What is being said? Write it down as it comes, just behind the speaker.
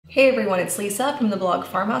Hey everyone, it's Lisa from the blog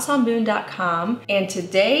farmhouseonboone.com, and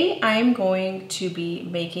today I'm going to be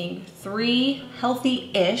making 3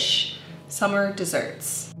 healthy-ish summer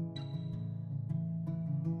desserts.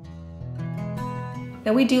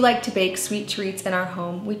 Now we do like to bake sweet treats in our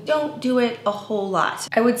home. We don't do it a whole lot.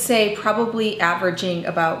 I would say probably averaging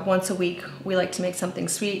about once a week we like to make something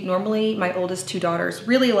sweet. Normally my oldest 2 daughters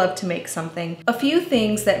really love to make something. A few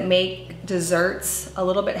things that make desserts a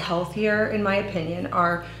little bit healthier in my opinion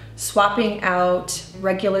are swapping out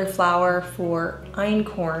regular flour for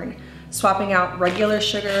einkorn, swapping out regular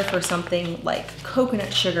sugar for something like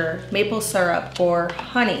coconut sugar, maple syrup, or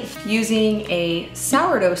honey, using a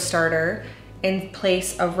sourdough starter in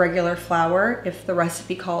place of regular flour if the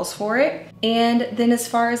recipe calls for it. And then as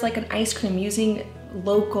far as like an ice cream, using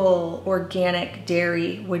local organic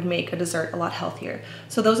dairy would make a dessert a lot healthier.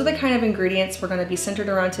 So those are the kind of ingredients we're gonna be centered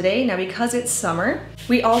around today. Now because it's summer,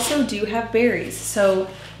 we also do have berries. So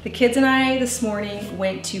the kids and I this morning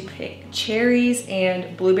went to pick cherries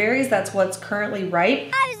and blueberries. That's what's currently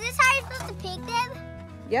ripe. Is this how you're supposed to pick them?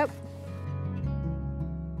 Yep.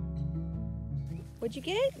 What'd you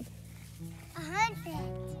get? 100.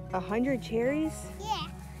 100 cherries? Yeah.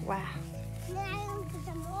 Wow. And then I look at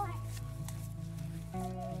some more.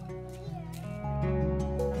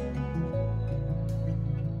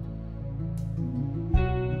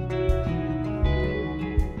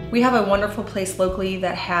 We have a wonderful place locally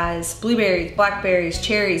that has blueberries, blackberries,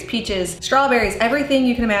 cherries, peaches, strawberries, everything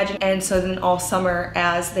you can imagine. And so then all summer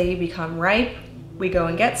as they become ripe, we go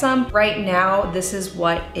and get some. Right now, this is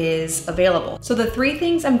what is available. So the 3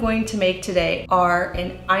 things I'm going to make today are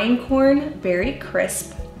an einkorn berry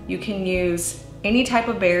crisp. You can use any type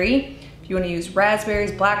of berry. If you wanna use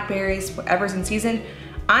raspberries, blackberries, whatever's in season.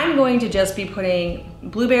 I'm going to just be putting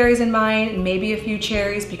blueberries in mine, maybe a few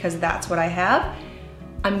cherries because that's what I have.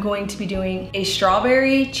 I'm going to be doing a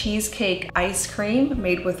strawberry cheesecake ice cream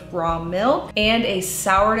made with raw milk and a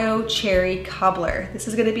sourdough cherry cobbler. This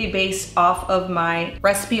is gonna be based off of my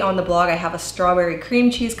recipe on the blog. I have a strawberry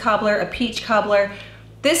cream cheese cobbler, a peach cobbler.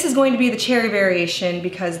 This is going to be the cherry variation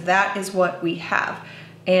because that is what we have.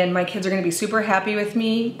 And my kids are gonna be super happy with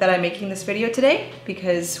me that I'm making this video today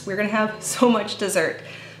because we're gonna have so much dessert.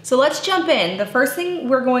 So let's jump in. The first thing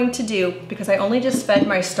we're going to do, because I only just fed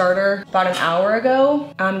my starter about an hour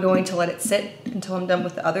ago, I'm going to let it sit until I'm done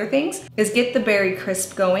with the other things, is get the berry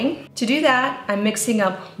crisp going. To do that, I'm mixing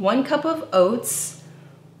up 1 cup of oats,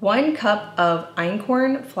 1 cup of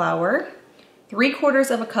einkorn flour, 3/4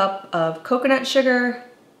 of a cup of coconut sugar,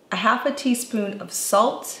 a 1/2 teaspoon of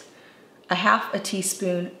salt, a 1/2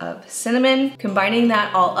 teaspoon of cinnamon, combining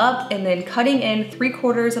that all up and then cutting in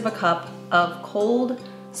 3/4 of a cup of cold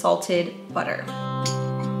salted butter.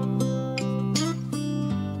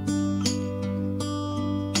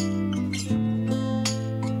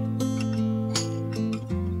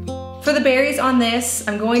 For the berries on this,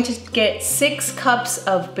 I'm going to get 6 cups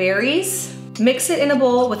of berries, mix it in a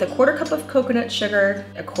bowl with a 1/4 cup of coconut sugar,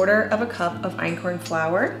 a 1/4 cup of einkorn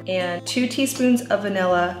flour, and 2 teaspoons of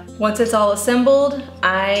vanilla. Once it's all assembled,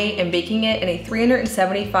 I am baking it in a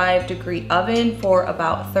 375-degree oven for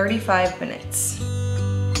about 35 minutes.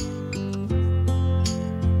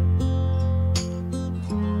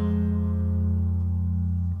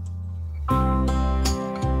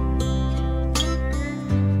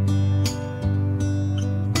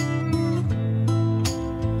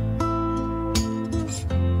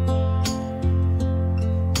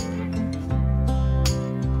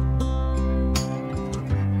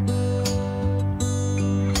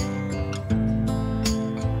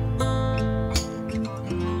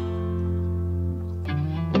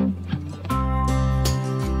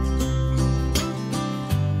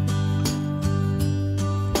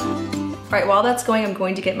 All right, while that's going, I'm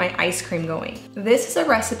going to get my ice cream going. This is a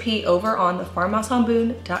recipe over on the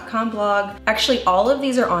farmhouseonboone.com blog. Actually, all of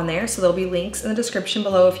these are on there, so there'll be links in the description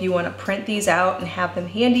below if you wanna print these out and have them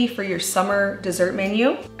handy for your summer dessert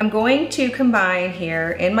menu. I'm going to combine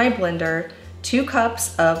here in my blender 2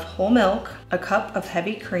 cups of whole milk, a cup of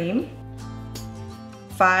heavy cream,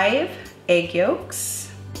 5 egg yolks,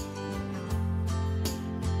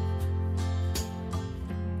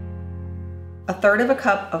 a 1/3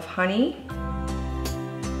 cup of honey.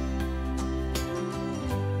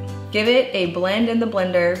 Give it a blend in the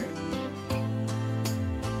blender.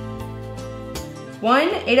 1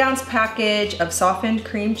 8-ounce package of softened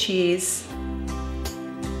cream cheese.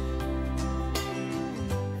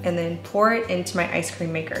 And then pour it into my ice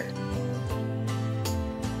cream maker.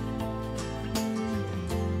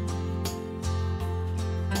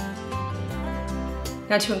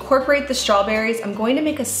 Now to incorporate the strawberries, I'm going to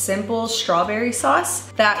make a simple strawberry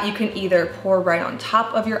sauce that you can either pour right on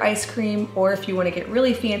top of your ice cream, or if you want to get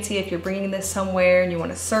really fancy, if you're bringing this somewhere and you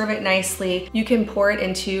want to serve it nicely, you can pour it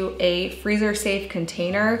into a freezer safe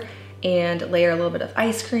container and layer a little bit of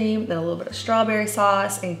ice cream, then a little bit of strawberry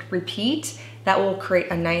sauce, and repeat. That will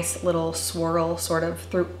create a nice little swirl sort of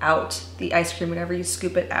throughout the ice cream whenever you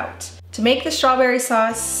scoop it out. To make the strawberry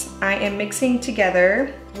sauce, I am mixing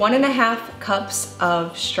together 1.5 cups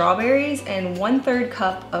of strawberries and 1/3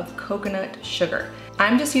 cup of coconut sugar.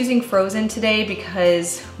 I'm just using frozen today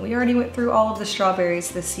because we already went through all of the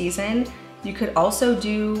strawberries this season. You could also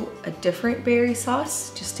do a different berry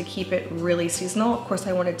sauce just to keep it really seasonal. Of course,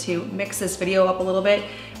 I wanted to mix this video up a little bit,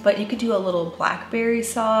 but you could do a little blackberry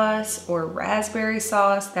sauce or raspberry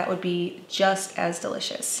sauce. That would be just as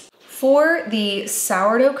delicious. For the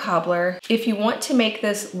sourdough cobbler, if you want to make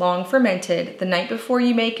this long fermented, the night before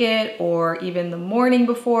you make it, or even the morning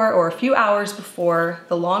before, or a few hours before,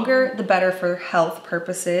 the longer the better for health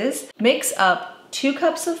purposes. Mix up 2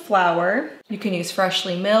 cups of flour. You can use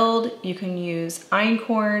freshly milled, you can use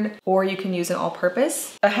einkorn, or you can use an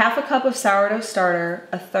all-purpose. 1/2 cup of sourdough starter,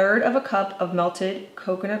 1/3 cup of melted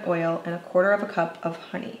coconut oil, and 1/4 cup of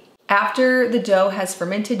honey. After the dough has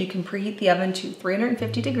fermented, you can preheat the oven to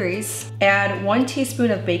 350 degrees. Add 1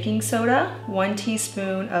 teaspoon of baking soda, 1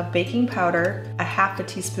 teaspoon of baking powder, 1/2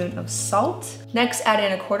 teaspoon of salt. Next, add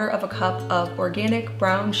in 1/4 cup of organic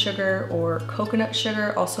brown sugar or coconut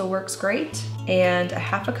sugar, also works great, and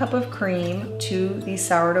 1/2 cup of cream to the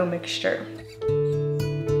sourdough mixture.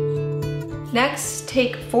 Next,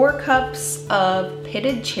 take 4 cups of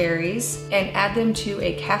pitted cherries and add them to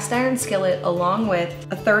a cast iron skillet along with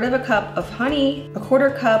 1/3 cup of honey, 1/4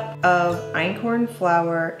 cup of einkorn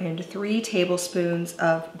flour, and 3 tablespoons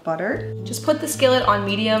of butter. Just put the skillet on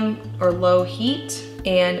medium or low heat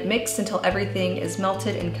and mix until everything is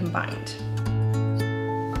melted and combined.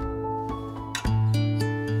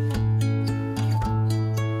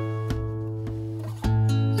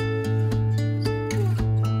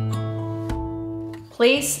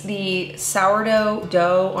 Place the sourdough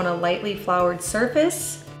dough on a lightly floured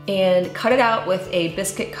surface and cut it out with a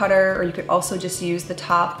biscuit cutter, or you could also just use the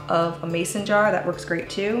top of a mason jar, that works great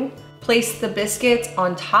too. Place the biscuits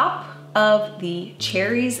on top of the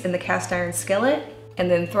cherries in the cast iron skillet, and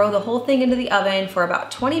then throw the whole thing into the oven for about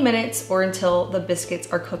 20 minutes or until the biscuits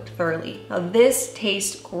are cooked thoroughly. Now this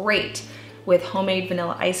tastes great with homemade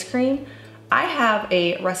vanilla ice cream. I have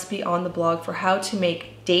a recipe on the blog for how to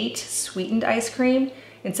make date sweetened ice cream.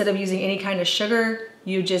 Instead of using any kind of sugar,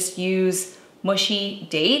 you just use mushy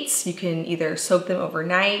dates. You can either soak them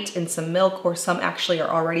overnight in some milk, or some actually are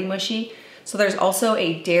already mushy. So there's also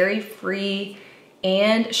a dairy-free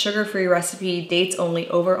and sugar-free recipe, dates only,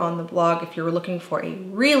 over on the blog if you're looking for a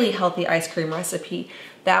really healthy ice cream recipe.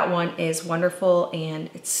 That one is wonderful, and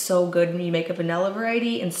it's so good when you make a vanilla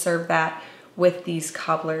variety and serve that with these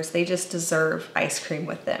cobblers. They just deserve ice cream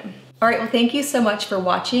with them. All right, well, thank you so much for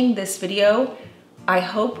watching this video. I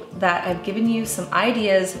hope that I've given you some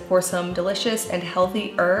ideas for some delicious and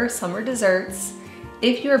healthier summer desserts.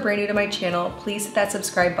 If you are brand new to my channel, please hit that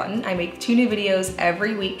subscribe button. I make 2 new videos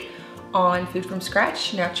every week on food from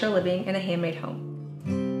scratch, natural living, and a handmade home.